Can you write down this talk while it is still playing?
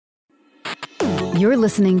You're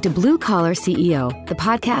listening to Blue Collar CEO, the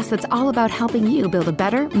podcast that's all about helping you build a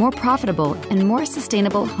better, more profitable, and more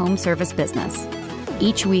sustainable home service business.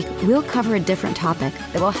 Each week, we'll cover a different topic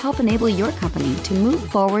that will help enable your company to move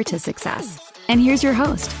forward to success. And here's your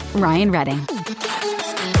host, Ryan Redding.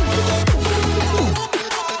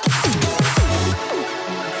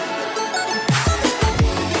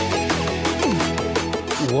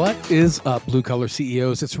 What is up, Blue Collar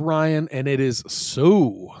CEOs? It's Ryan, and it is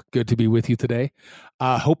so good to be with you today.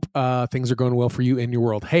 Hope things are going well for you in your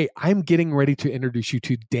world. Hey, I'm getting ready to introduce you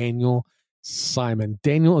to Daniel Simon.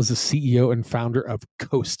 Daniel is the CEO and founder of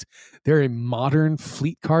Coast. They're a modern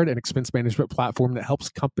fleet card and expense management platform that helps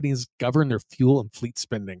companies govern their fuel and fleet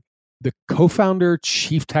spending. The co-founder,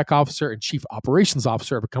 chief tech officer, and chief operations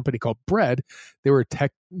officer of a company called Bread. They were a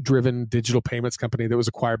tech-driven digital payments company that was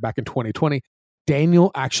acquired back in 2020. Daniel,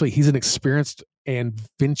 actually, he's an experienced and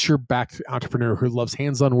venture-backed entrepreneur who loves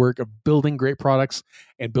hands-on work of building great products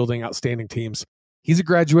and building outstanding teams. He's a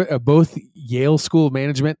graduate of both Yale School of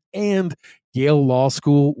Management and Yale Law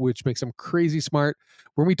School, which makes him crazy smart.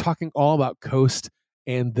 We're going to be talking all about Coast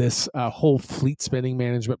and this whole fleet spending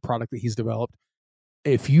management product that he's developed.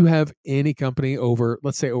 If you have any company over,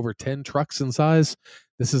 let's say, over 10 trucks in size,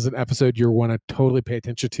 this is an episode you'll want to totally pay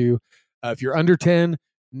attention to. If you're under 10,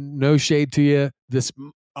 no shade to you.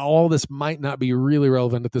 All this might not be really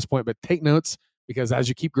relevant at this point, but take notes because as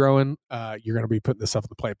you keep growing, you're going to be putting this stuff on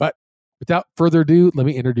the plate. But without further ado, let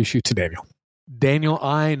me introduce you to Daniel. Daniel,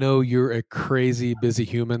 I know you're a crazy busy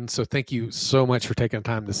human, so thank you so much for taking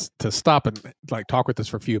time to stop and talk with us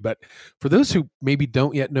for a few. But for those who maybe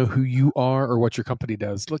don't yet know who you are or what your company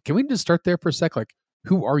does, look, can we just start there for a sec?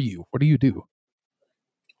 Who are you? What do you do?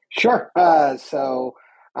 Sure. So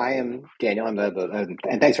I am Daniel. I'm and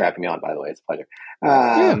thanks for having me on, by the way. It's a pleasure.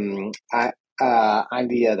 I'm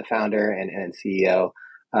the founder and CEO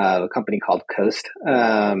of a company called Coast.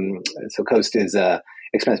 So Coast is a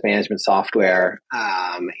expense management software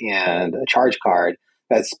and a charge card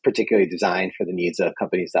that's particularly designed for the needs of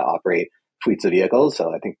companies that operate fleets of vehicles.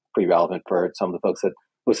 So I think pretty relevant for some of the folks that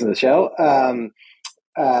listen to the show.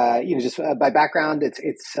 Just by background, it's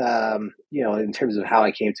in terms of how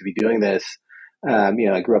I came to be doing this.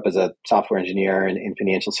 I grew up as a software engineer in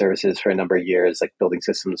financial services for a number of years, building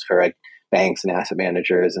systems for banks and asset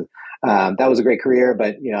managers. And that was a great career,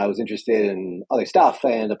 but, I was interested in other stuff.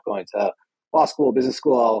 I ended up going to law school, business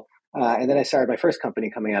school. And then I started my first company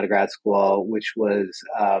coming out of grad school, which was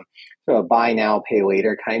sort of a buy now, pay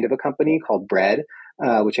later kind of a company called Bread,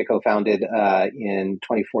 which I co-founded in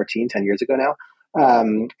 2014, 10 years ago now.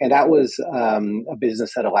 And that was a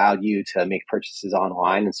business that allowed you to make purchases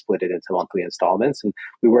online and split it into monthly installments. And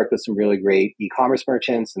we worked with some really great e-commerce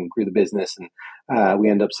merchants and grew the business. And we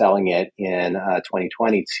ended up selling it in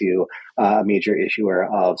 2020 to a major issuer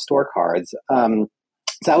of store cards.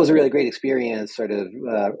 So that was a really great experience, sort of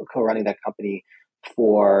co-running that company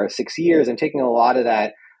for 6 years and taking a lot of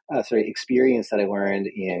that sort of experience that I learned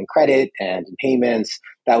in credit and in payments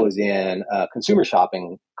that was in a consumer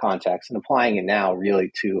shopping context and applying it now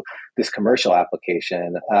really to this commercial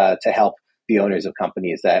application to help the owners of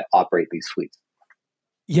companies that operate these fleets.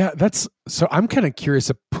 Yeah, so I'm kind of curious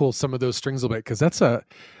to pull some of those strings a little bit because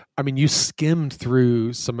you skimmed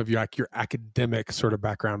through some of your academic sort of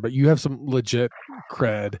background, but you have some legit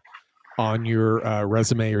cred on your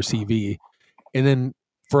resume or CV. And then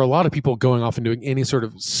for a lot of people going off and doing any sort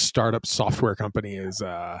of startup software company is,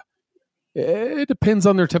 it depends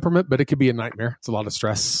on their temperament, but it could be a nightmare. It's a lot of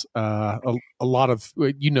stress, a lot of,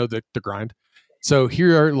 the grind. So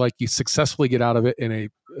here are you successfully get out of it in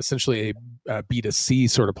essentially a B2C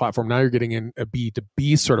sort of platform. Now you're getting in a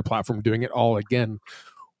B2B sort of platform, doing it all again.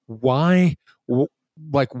 Why?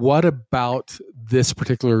 What about this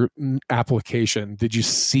particular application did you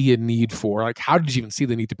see a need for? How did you even see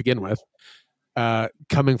the need to begin with?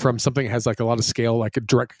 Coming from something that has a lot of scale, like a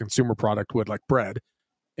direct consumer product would, like Bread,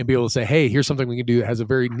 and be able to say, hey, here's something we can do that has a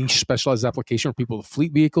very niche specialized application for people with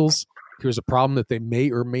fleet vehicles. Here's a problem that they may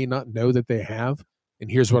or may not know that they have. And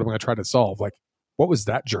here's what I'm going to try to solve. What was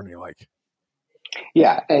that journey like?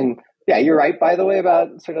 Yeah. And you're right, by the way,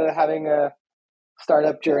 about sort of having a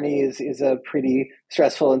startup journey is a pretty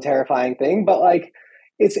stressful and terrifying thing, but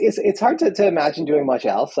it's hard to imagine doing much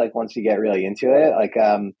else. Once you get really into it,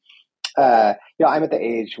 I'm at the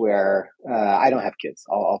age where I don't have kids.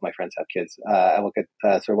 All of my friends have kids. I look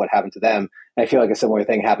at sort of what happened to them. And I feel like a similar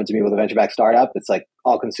thing happened to me with a venture-backed startup. It's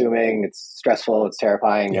all consuming. It's stressful. It's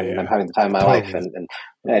terrifying. And I'm having the time of my life.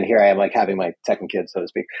 And here I am having my second kid, so to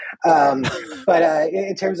speak. But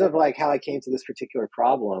in terms of how I came to this particular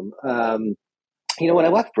problem, when I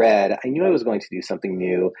left Bread, I knew I was going to do something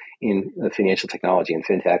new in financial technology and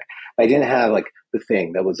fintech. But I didn't have like the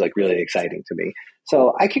thing that was like really exciting to me.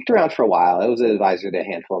 So I kicked around for a while. I was an advisor to a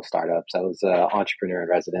handful of startups. I was an entrepreneur in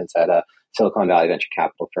residence at a Silicon Valley venture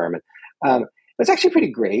capital firm. And it was actually pretty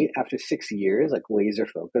great after 6 years, like laser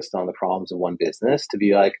focused on the problems of one business to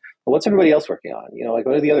be like, well, what's everybody else working on? Like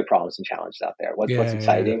what are the other problems and challenges out there? What's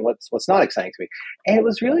exciting? What's not exciting to me? And it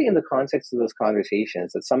was really in the context of those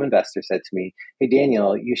conversations that some investor said to me, hey,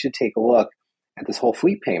 Daniel, you should take a look at this whole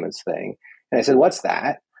fleet payments thing. And I said, what's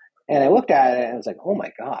that? And I looked at it and I was like, oh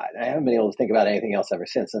my God, I haven't been able to think about anything else ever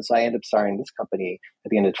since. And so I ended up starting this company at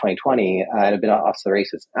the end of 2020 and I've been off to the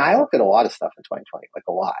races. And I looked at a lot of stuff in 2020, like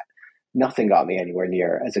a lot. Nothing got me anywhere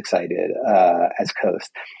near as excited as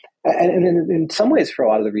Coast. And in some ways, for a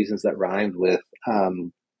lot of the reasons that rhymed with,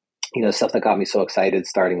 stuff that got me so excited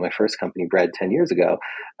starting my first company, Bread, 10 years ago,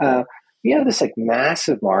 we have this like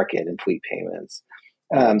massive market in fleet payments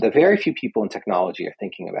that very few people in technology are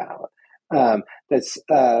thinking about. That's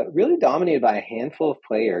really dominated by a handful of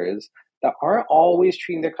players that aren't always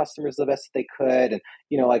treating their customers the best that they could,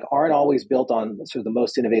 and aren't always built on sort of the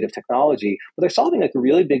most innovative technology, but they're solving like a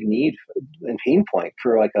really big need and pain point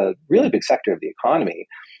for like a really big sector of the economy.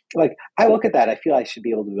 Like I look at that, I feel I should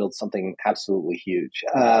be able to build something absolutely huge,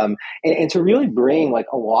 and to really bring like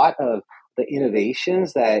a lot of the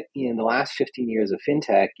innovations that in the last 15 years of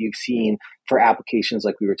fintech you've seen for applications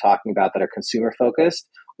like we were talking about that are consumer focused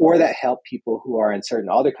or that help people who are in certain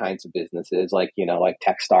other kinds of businesses like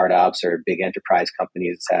tech startups or big enterprise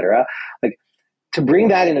companies, et cetera. Like to bring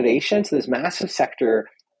that innovation to this massive sector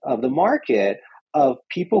of the market of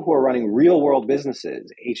people who are running real world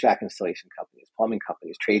businesses, HVAC installation companies, plumbing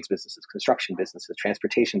companies, trades businesses, construction businesses,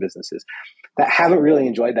 transportation businesses that haven't really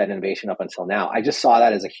enjoyed that innovation up until now. I just saw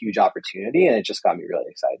that as a huge opportunity and it just got me really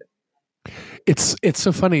excited. It's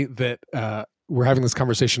so funny that we're having this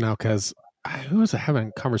conversation now because who was I having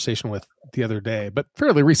a conversation with the other day, but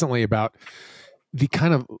fairly recently about the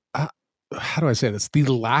kind of, how do I say this? The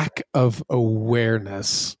lack of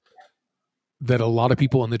awareness that a lot of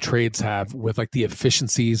people in the trades have with like the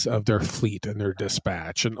efficiencies of their fleet and their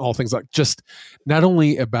dispatch and all things like just not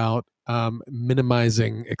only about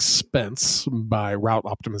minimizing expense by route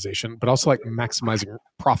optimization, but also like maximizing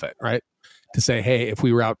profit, right? To say, hey, if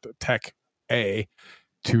we route tech A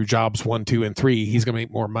to jobs 1, 2, and 3, he's going to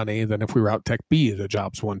make more money than if we route tech B to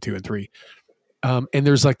jobs 1, 2, and 3. And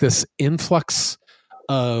there's like this influx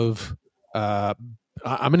of I'm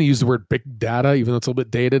going to use the word big data, even though it's a little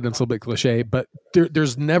bit dated and it's a little bit cliche, but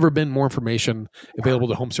there's never been more information available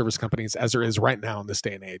to home service companies as there is right now in this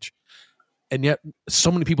day and age. And yet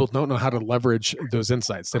so many people don't know how to leverage those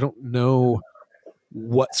insights. They don't know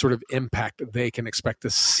what sort of impact they can expect to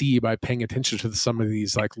see by paying attention to some of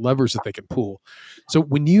these like levers that they can pull. So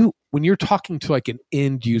when you're talking to like an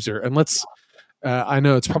end user, and let's I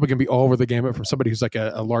know it's probably going to be all over the gamut from somebody who's like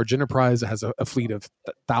a large enterprise that has a fleet of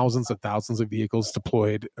thousands and thousands of vehicles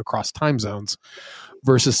deployed across time zones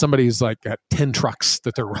versus somebody who's like got 10 trucks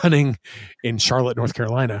that they're running in Charlotte, North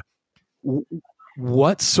Carolina.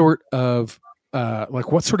 What sort of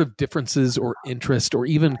differences or interest or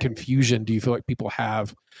even confusion do you feel like people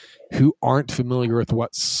have who aren't familiar with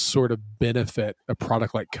what sort of benefit a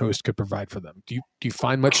product like Coast could provide for them? Do you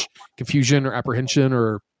find much confusion or apprehension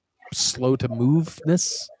or slow to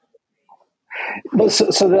moveness? Well, so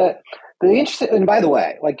the interesting, and by the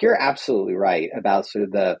way, like you're absolutely right about sort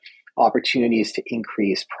of the opportunities to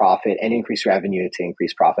increase profit and increase revenue to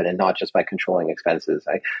increase profit, and not just by controlling expenses.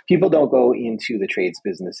 People don't go into the trades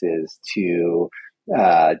businesses to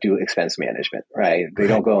do expense management, right? They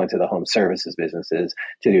don't go into the home services businesses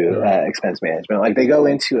to do expense management. Like they go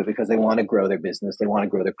into it because they want to grow their business, they want to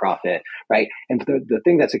grow their profit, right? And the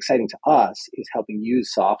thing that's exciting to us is helping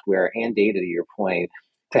use software and data, to your point,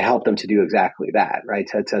 to help them to do exactly that, right?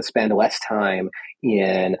 To spend less time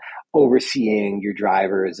in overseeing your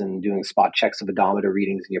drivers and doing spot checks of odometer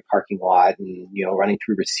readings in your parking lot and, running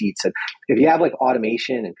through receipts. And if you have like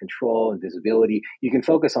automation and control and visibility, you can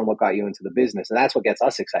focus on what got you into the business. And that's what gets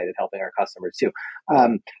us excited, helping our customers too.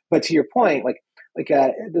 But to your point,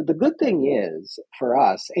 the good thing is for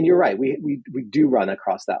us, and you're right, we do run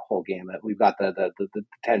across that whole gamut. We've got the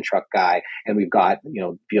 10 truck guy, and we've got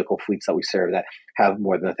vehicle fleets that we serve that have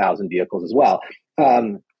more than 1,000 vehicles as well,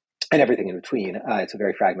 and everything in between. It's a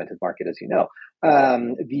very fragmented market, as you know.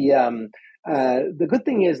 The good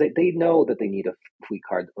thing is that they know that they need a fleet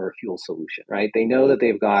card or a fuel solution, right? They know that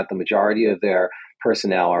they've got the majority of their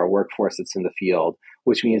personnel or workforce that's in the field,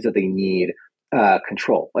 which means that they need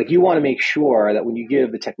control. Like, you want to make sure that when you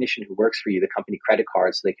give the technician who works for you the company credit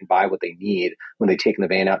card so they can buy what they need when they take the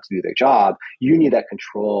van out to do their job, you need that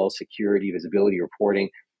control, security, visibility, reporting.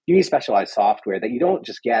 You need specialized software that you don't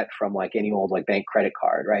just get from like any old like bank credit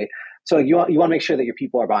card, right? So you want to make sure that your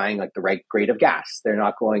people are buying like the right grade of gas. They're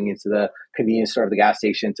not going into the convenience store of the gas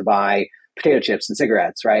station to buy potato chips and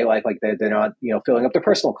cigarettes, right? Like they're not, filling up their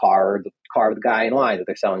personal car or the car of the guy in line that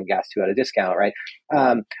they're selling gas to at a discount, right?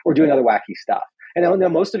 Or doing other wacky stuff. And now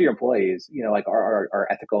most of your employees, are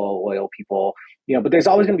ethical, loyal people, but there's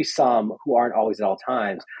always going to be some who aren't always at all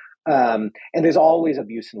times. And there's always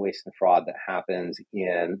abuse and waste and fraud that happens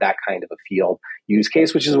in that kind of a field use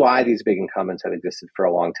case, which is why these big incumbents have existed for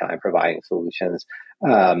a long time, providing solutions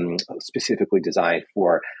specifically designed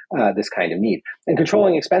for this kind of need. And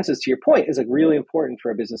controlling expenses, to your point, is like really important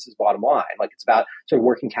for a business's bottom line. Like, it's about sort of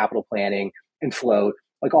working capital planning and float.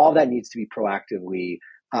 Like, all of that needs to be proactively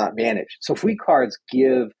managed. So fleet cards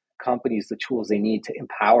give companies the tools they need to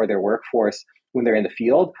empower their workforce when they're in the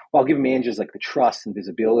field, while giving managers like the trust and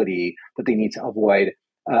visibility that they need to avoid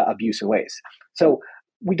abuse and waste. So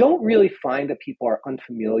we don't really find that people are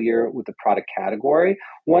unfamiliar with the product category.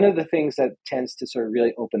 One of the things that tends to sort of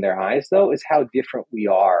really open their eyes, though, is how different we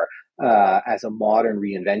are as a modern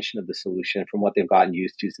reinvention of the solution from what they've gotten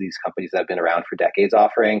used to these companies that have been around for decades,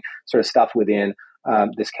 offering sort of stuff within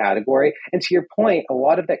this category. And to your point, a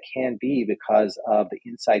lot of that can be because of the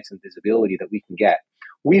insights and visibility that we can get.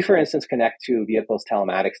 We, for instance, connect to vehicles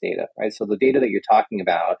telematics data, right? So the data that you're talking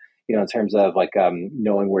about, in terms of like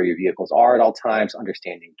knowing where your vehicles are at all times,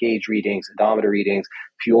 understanding gauge readings, odometer readings,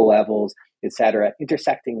 fuel levels, et cetera,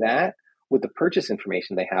 intersecting that with the purchase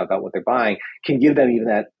information they have about what they're buying can give them even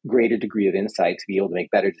that greater degree of insight to be able to make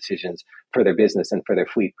better decisions for their business and for their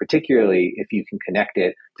fleet, particularly if you can connect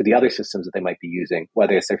it to the other systems that they might be using,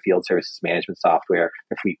 whether it's their field services management software,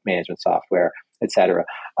 their fleet management software, et cetera.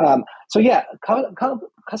 So yeah,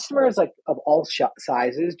 customers like of all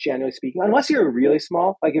sizes, generally speaking, unless you're really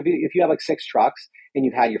small, like if you have like 6 trucks and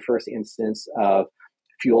you've had your first instance of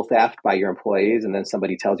fuel theft by your employees, and then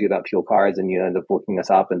somebody tells you about fuel cards and you end up looking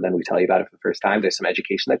us up and then we tell you about it for the first time, there's some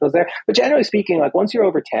education that goes there. But generally speaking, like once you're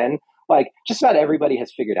over 10, like just about everybody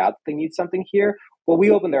has figured out that they need something here. What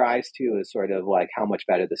we open their eyes to is sort of like how much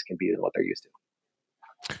better this can be than what they're used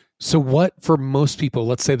to. So what, for most people,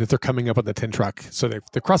 let's say that they're coming up with the 10 truck. So they've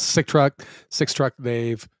crossed the six truck,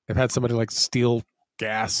 they've had somebody like steal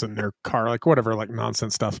gas in their car, like whatever, like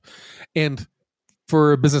nonsense stuff. And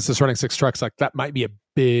for a business that's running 6 trucks, like that might be a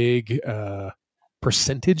big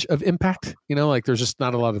percentage of impact. Like there's just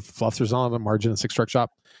not a lot of fluff. There's not a lot of margin in a 6 truck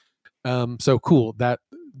shop. So cool. That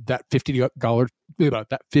 $50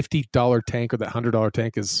 tank or that $100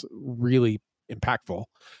 tank is really impactful.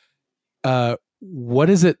 What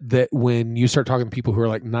is it that when you start talking to people who are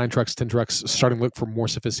like 9 trucks, 10 trucks, starting to look for more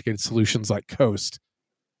sophisticated solutions like Coast,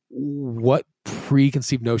 what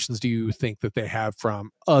preconceived notions do you think that they have from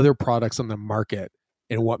other products on the market,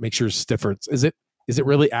 and what makes yours different? Is it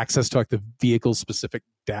really access to like the vehicle specific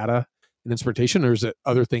data and instrumentation, or is it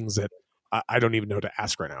other things that I don't even know to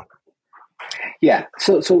ask right now? Yeah.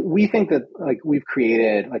 So we think that like we've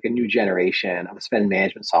created like a new generation of spend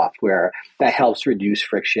management software that helps reduce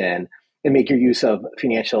friction and make your use of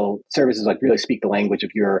financial services like really speak the language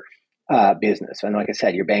of your business. And like I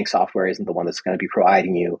said, your bank software isn't the one that's going to be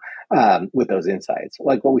providing you with those insights.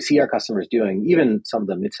 Like what we see our customers doing, even some of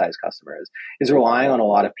the mid-sized customers, is relying on a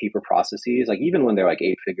lot of paper processes. Like even when they're like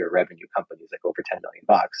 8-figure revenue companies, like over $10 million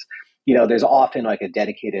bucks, there's often like a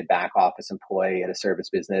dedicated back office employee at a service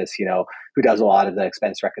business, who does a lot of the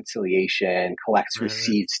expense reconciliation, collects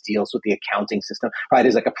receipts, deals with the accounting system. Right?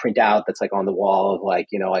 There's like a printout that's like on the wall of like,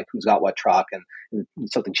 like who's got what truck, and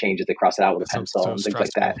something changes, they cross it out with a pencil and things like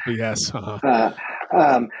that. Yes. And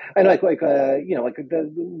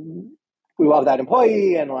we love that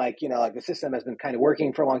employee, and like the system has been kind of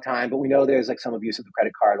working for a long time, but we know there's like some abuse of the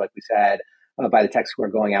credit card, like we said, by the techs who are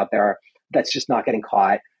going out there that's just not getting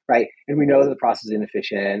caught. Right. And we know that the process is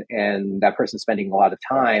inefficient, and that person's spending a lot of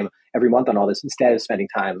time every month on all this instead of spending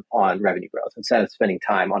time on revenue growth, instead of spending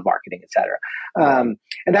time on marketing, et cetera.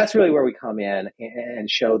 And that's really where we come in and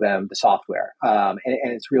show them the software. And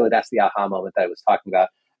it's really, that's the aha moment that I was talking about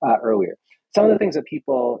earlier. Some of the things that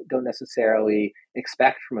people don't necessarily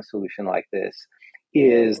expect from a solution like this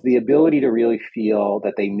is the ability to really feel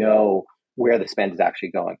that they know where the spend is actually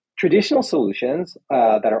going. Traditional solutions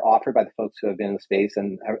that are offered by the folks who have been in the space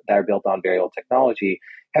and that are built on very old technology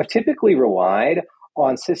have typically relied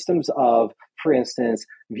on systems of for instance,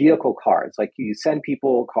 vehicle cards. Like you send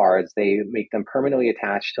people cards, they make them permanently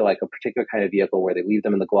attached to like a particular kind of vehicle where they leave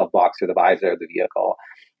them in the glove box or the visor of the vehicle.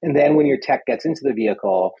 And then when your tech gets into the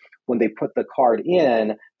vehicle, when they put the card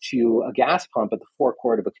in to a gas pump at the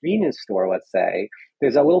forecourt of a convenience store, let's say,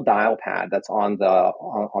 there's a little dial pad that's on the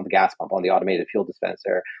gas pump, on the automated fuel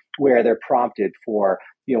dispenser, where they're prompted for,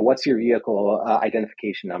 what's your vehicle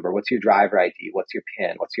identification number? What's your driver ID? What's your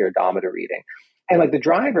PIN? What's your odometer reading? And like the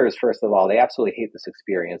drivers, first of all, they absolutely hate this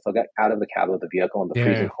experience. They'll get out of the cab of the vehicle in the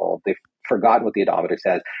freezing cold. They've forgotten what the odometer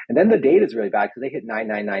says. And then the data is really bad because they hit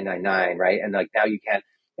 99999, right? And like now you can't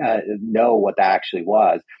know what that actually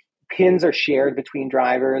was. Pins are shared between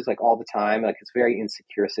drivers like all the time. Like it's a very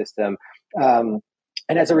insecure system. And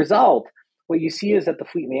as a result, what you see is that the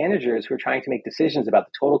fleet managers who are trying to make decisions about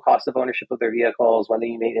the total cost of ownership of their vehicles, when they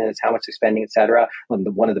need maintenance, how much they're spending, et cetera,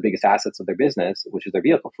 one of the biggest assets of their business, which is their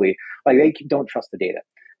vehicle fleet, like they don't trust the data.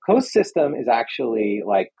 Coast system is actually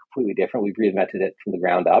like completely different. We've reinvented it from the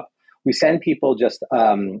ground up. We send people just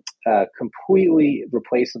completely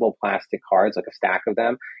replaceable plastic cards, like a stack of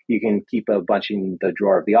them. You can keep a bunch in the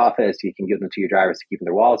drawer of the office. You can give them to your drivers to keep in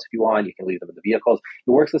their wallets if you want. You can leave them in the vehicles. It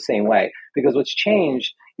works the same way because what's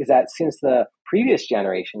changed is that since the previous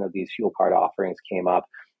generation of these fuel card offerings came up,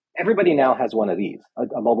 everybody now has one of these,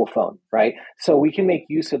 a mobile phone, right? So we can make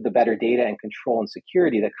use of the better data and control and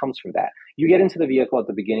security that comes from that. You get into the vehicle at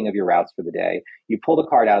the beginning of your routes for the day. You pull the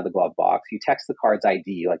card out of the glove box. You text the card's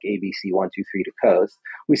ID, like ABC123 to Coast.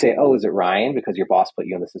 We say, oh, is it Ryan? Because your boss put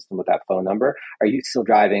you in the system with that phone number. Are you still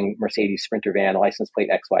driving Mercedes Sprinter van, license plate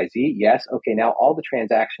XYZ? Yes. Okay, now all the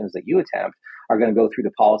transactions that you attempt are going to go through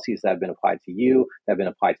the policies that have been applied to you, that have been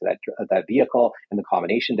applied to that vehicle and the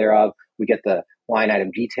combination thereof. We get the line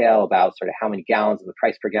item detail about sort of how many gallons and the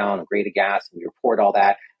price per gallon and grade of gas, and we report all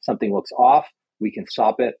that. Something looks off, we can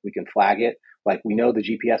stop it, we can flag it. Like we know the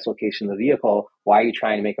GPS location of the vehicle. Why are you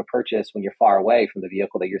trying to make a purchase when you're far away from the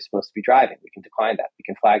vehicle that you're supposed to be driving? We can decline that. We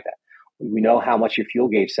can flag that. We know how much your fuel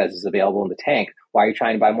gauge says is available in the tank. Why are you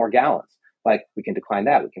trying to buy more gallons? Like we can decline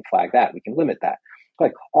that. We can flag that. We can limit that.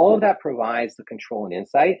 Like all of that provides the control and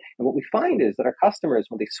insight. And what we find is that our customers,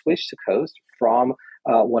 when they switch to Coast from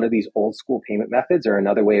one of these old school payment methods or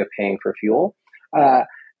another way of paying for fuel,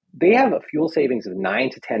 they have a fuel savings of 9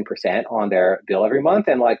 to 10% on their bill every month.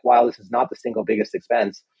 And like, while this is not the single biggest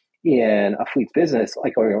expense in a fleet's business,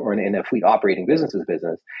 like or in a fleet operating business's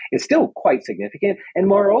business, it's still quite significant. And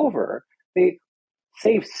moreover, they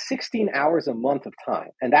save 16 hours a month of time.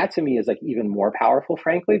 And that to me is like even more powerful,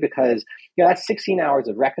 frankly, because that's 16 hours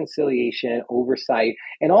of reconciliation, oversight,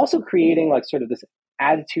 and also creating like sort of this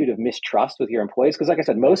attitude of mistrust with your employees. Because like I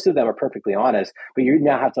said, most of them are perfectly honest, but you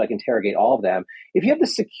now have to like interrogate all of them. If you have the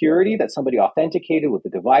security that somebody authenticated with the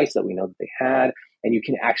device that we know that they had, and you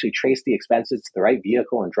can actually trace the expenses to the right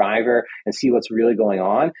vehicle and driver and see what's really going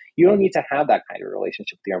on, you don't need to have that kind of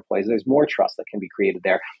relationship with your employees. There's more trust that can be created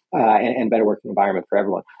there and better working environment for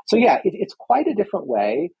everyone. So yeah, it's quite a different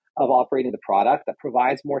way of operating the product that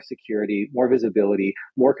provides more security, more visibility,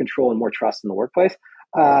 more control, and more trust in the workplace.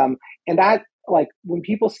 And that, like, when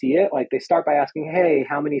people see it, like, they start by asking, hey,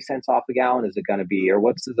 how many cents off the gallon is it going to be? Or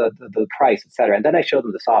what's the price, et cetera. And then I show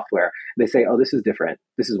them the software. They say, oh, this is different.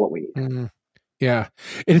 This is what we need. Mm-hmm. Yeah.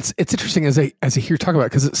 And it's interesting as I hear you talk about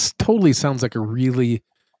it, because it totally sounds like a really,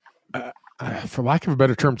 for lack of a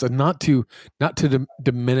better terms, and not to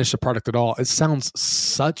diminish the product at all. It sounds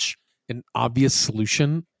such an obvious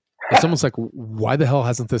solution. It's almost like, why the hell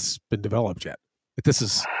hasn't this been developed yet? Like, this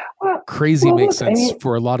is crazy, well, makes look, sense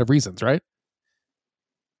for a lot of reasons, right?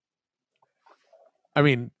 I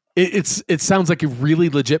mean, it sounds like a really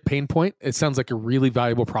legit pain point. It sounds like a really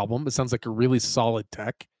valuable problem. It sounds like a really solid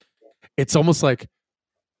tech. It's almost like,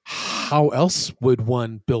 how else would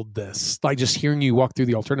one build this? Like, just hearing you walk through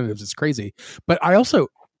the alternatives is crazy. But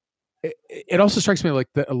it also strikes me like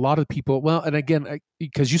that a lot of people, well, and again,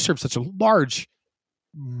 because you serve such a large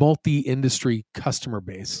multi-industry customer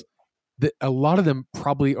base, that a lot of them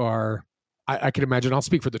probably are, I can imagine, I'll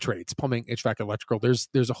speak for the trades, plumbing, HVAC, electrical.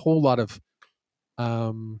 There's a whole lot of,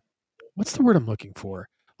 what's the word I'm looking for?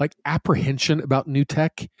 Like apprehension about new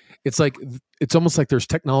tech. It's like, it's almost like there's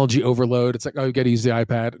technology overload. It's like, oh, you got to use the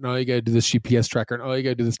iPad, and oh, you got to do this GPS tracker, and oh, you got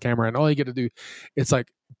to do this camera, and all you got to do, it's like,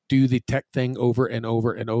 do the tech thing over and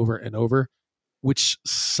over and over and over, which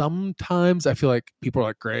sometimes I feel like people are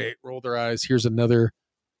like, great, roll their eyes. Here's another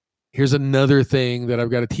thing that I've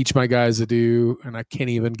got to teach my guys to do, and I can't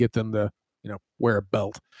even get them to, wear a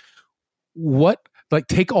belt. What, like,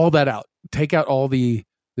 take all that out. Take out all this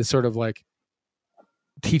sort of like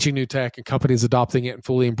teaching new tech and companies adopting it and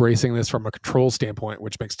fully embracing this from a control standpoint,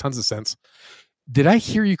 which makes tons of sense. Did I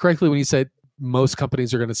hear you correctly when you said most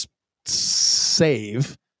companies are going to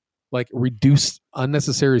save, like reduce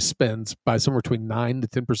unnecessary spends by somewhere between 9 to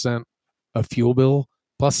 10% of fuel bill,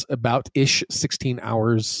 plus about 16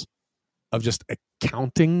 hours of just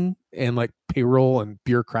accounting and like payroll and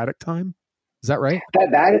bureaucratic time. Is that right?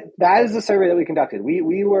 That is the survey that we conducted.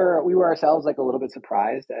 We were ourselves like a little bit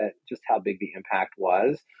surprised at just how big the impact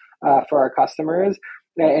was for our customers.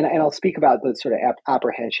 And I'll speak about the sort of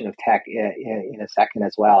apprehension of tech in a second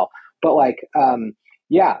as well. But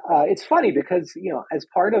it's funny because, as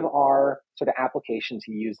part of our sort of application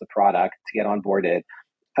to use the product to get onboarded,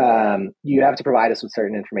 you have to provide us with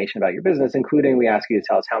certain information about your business, including we ask you to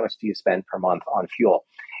tell us how much do you spend per month on fuel.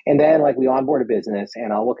 And then we onboard a business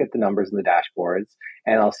and I'll look at the numbers in the dashboards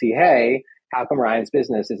and I'll see, hey, how come Ryan's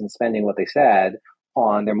business isn't spending what they said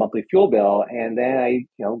on their monthly fuel bill? And then I,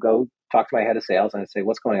 go talk to my head of sales and I say,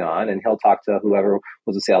 what's going on? And he'll talk to whoever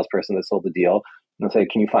was the salesperson that sold the deal and I'll say,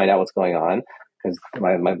 can you find out what's going on? Because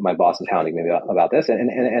my boss is hounding me about this.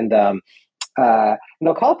 And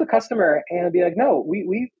they'll call up the customer and be like, no,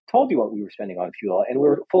 we told you what we were spending on fuel and we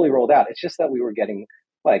were fully rolled out. It's just that we were getting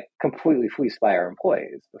completely fleeced by our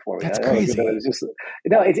employees before we. That's crazy. It was just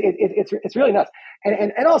it's really nuts.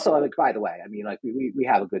 And also, by the way, we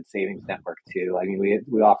have a good savings network too.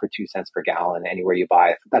 We offer 2 cents per gallon anywhere you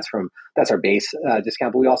buy. That's our base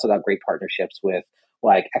discount, but we also got great partnerships with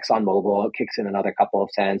ExxonMobil kicks in another couple of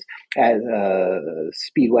cents, at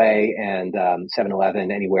Speedway and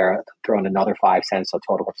 7-Eleven anywhere throw in another 5 cents, so a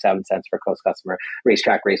total of 7 cents for Coast customer.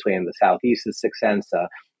 Racetrack Raceway in the Southeast is 6 cents.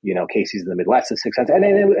 Casey's in the Midwest is 6 cents,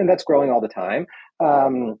 and that's growing all the time.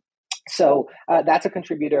 So that's a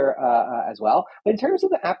contributor as well. But in terms of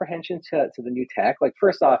the apprehension to the new tech,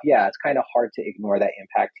 first off, it's kind of hard to ignore that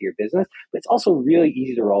impact to your business, but it's also really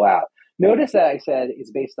easy to roll out. Notice that I said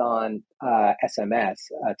it's based on SMS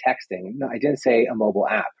texting. No, I didn't say a mobile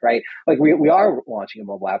app, right? We are launching a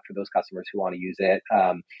mobile app for those customers who want to use it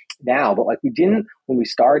now, but we didn't, when we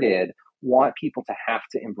started, want people to have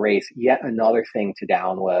to embrace yet another thing to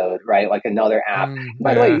download, right? Another app.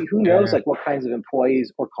 By the way, who knows what kinds of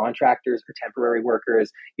employees or contractors or temporary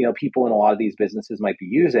workers, people in a lot of these businesses might be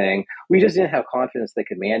using. We just didn't have confidence they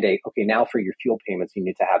could mandate, okay, now for your fuel payments, you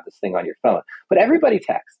need to have this thing on your phone. But everybody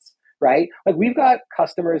texts, right? We've got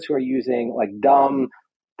customers who are using dumb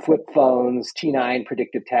flip phones, T9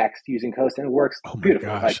 predictive text using Coast, and it works beautifully.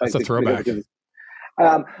 Gosh, that's a throwback.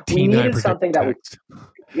 We needed something that would,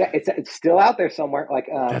 it's still out there somewhere.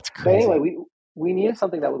 That's crazy. But anyway, we needed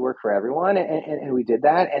something that would work for everyone, and we did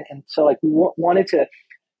that. And so we wanted to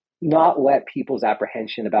not let people's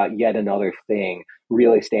apprehension about yet another thing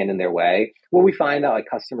really stand in their way. When we find that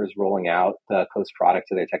customers rolling out the Coast product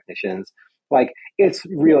to their technicians, it's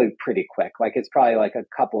really pretty quick. It's probably a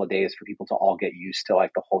couple of days for people to all get used to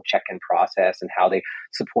the whole check-in process and how they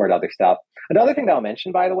support other stuff. Another thing that I'll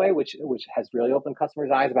mention, by the way, which has really opened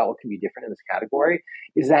customers' eyes about what can be different in this category,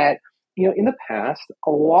 is that in the past,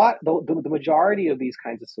 the majority of these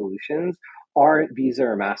kinds of solutions aren't Visa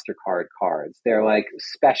or MasterCard cards. They're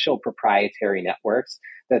special proprietary networks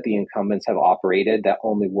that the incumbents have operated that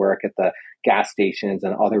only work at the gas stations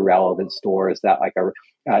and other relevant stores that are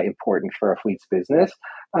important for a fleet's business.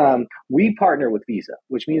 We partner with Visa,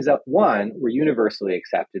 which means that 1, we're universally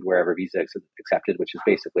accepted wherever Visa is accepted, which is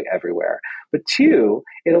basically everywhere. But 2,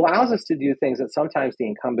 it allows us to do things that sometimes the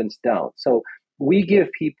incumbents don't. So we give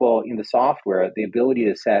people in the software the ability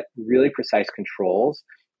to set really precise controls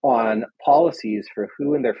on policies for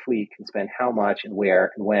who in their fleet can spend how much and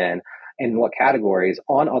where and when and in what categories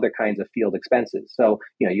on other kinds of field expenses. So,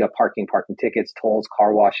 you have parking tickets, tolls,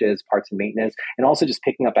 car washes, parts and maintenance, and also just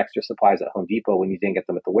picking up extra supplies at Home Depot when you didn't get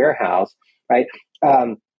them at the warehouse, right?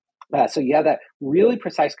 So you have that really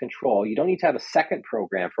precise control. You don't need to have a second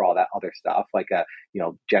program for all that other stuff, like a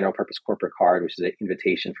general purpose corporate card, which is an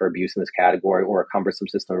invitation for abuse in this category, or a cumbersome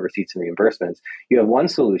system of receipts and reimbursements. You have one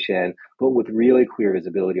solution, but with really clear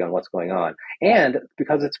visibility on what's going on. And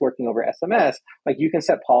because it's working over SMS, you can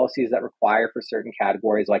set policies that require for certain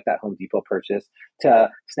categories, like that Home Depot purchase, to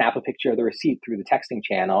snap a picture of the receipt through the texting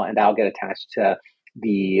channel, and that'll get attached to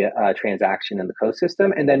the transaction in the Coast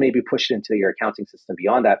system, and then maybe push it into your accounting system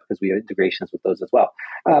beyond that, because we have integrations with those as well.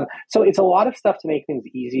 So it's a lot of stuff to make things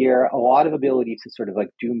easier, a lot of ability to sort of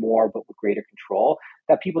do more, but with greater control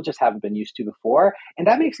that people just haven't been used to before. And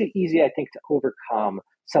that makes it easy, I think, to overcome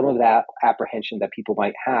some of that apprehension that people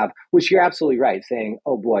might have, which you're absolutely right, saying,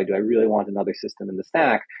 oh boy, do I really want another system in the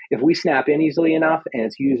stack? If we snap in easily enough and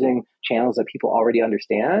it's using channels that people already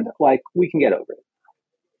understand, we can get over it.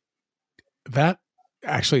 That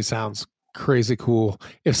actually sounds crazy cool.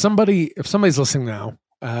 If somebody's listening now,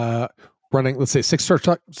 running, let's say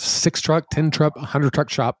 6-truck, 10-truck, 100-truck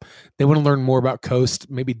shop. They want to learn more about Coast,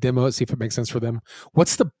 maybe demo it, see if it makes sense for them.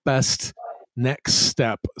 What's the best next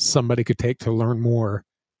step somebody could take to learn more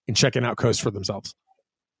in checking out Coast for themselves?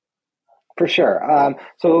 For sure.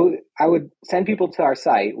 So I would send people to our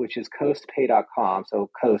site, which is coastpay.com. So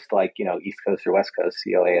Coast, like, East Coast or West Coast,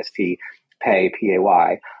 COAST, pay,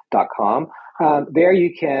 PAY.com. There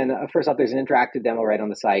you can, first off, there's an interactive demo right on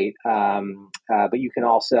the site, but you can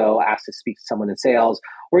also ask to speak to someone in sales,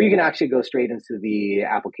 or you can actually go straight into the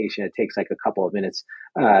application. It takes like a couple of minutes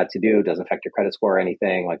to do. It doesn't affect your credit score or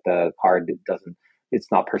anything. Like the card,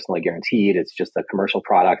 it's not personally guaranteed. It's just a commercial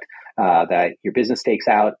product that your business takes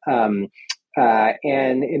out. And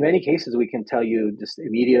in many cases, we can tell you just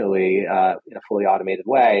immediately in a fully automated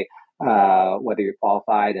way whether you're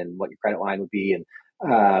qualified and what your credit line would be,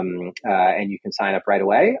 and you can sign up right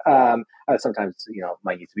away. Sometimes it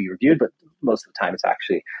might need to be reviewed, but most of the time it's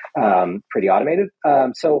actually pretty automated.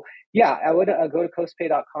 So yeah, I would go to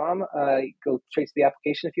coastpay.com, go straight to the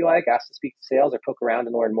application if you like, ask to speak to sales, or poke around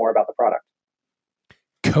and learn more about the product.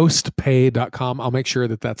 Coastpay.com. I'll make sure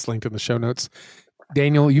that that's linked in the show notes.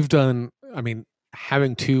 Daniel, you've done,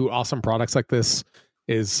 having two awesome products like this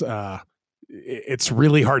is, it's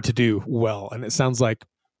really hard to do well. And it sounds like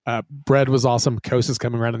Bread was awesome. Coast is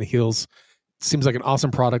coming around on the heels. Seems like an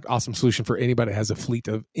awesome product, awesome solution for anybody that has a fleet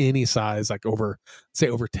of any size, like over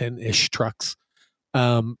 10-ish trucks.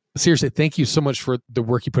 Seriously, thank you so much for the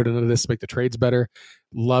work you put into this to make the trades better.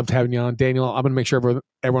 Loved having you on. Daniel, I'm going to make sure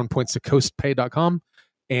everyone points to coastpay.com.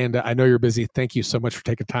 And I know you're busy. Thank you so much for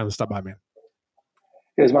taking time to stop by, man.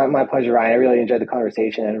 It was my pleasure, Ryan. I really enjoyed the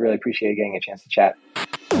conversation and really appreciate getting a chance to chat.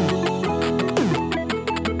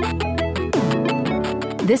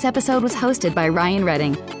 This episode was hosted by Ryan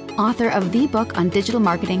Redding, author of the book on digital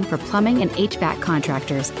marketing for plumbing and HVAC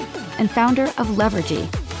contractors, and founder of Levergy,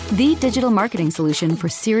 the digital marketing solution for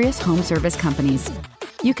serious home service companies.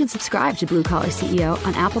 You can subscribe to Blue Collar CEO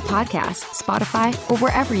on Apple Podcasts, Spotify, or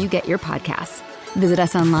wherever you get your podcasts. Visit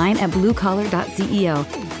us online at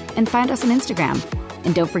BlueCollar.CEO and find us on Instagram.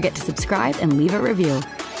 And don't forget to subscribe and leave a review.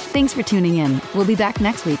 Thanks for tuning in. We'll be back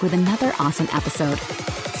next week with another awesome episode.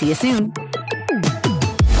 See you soon.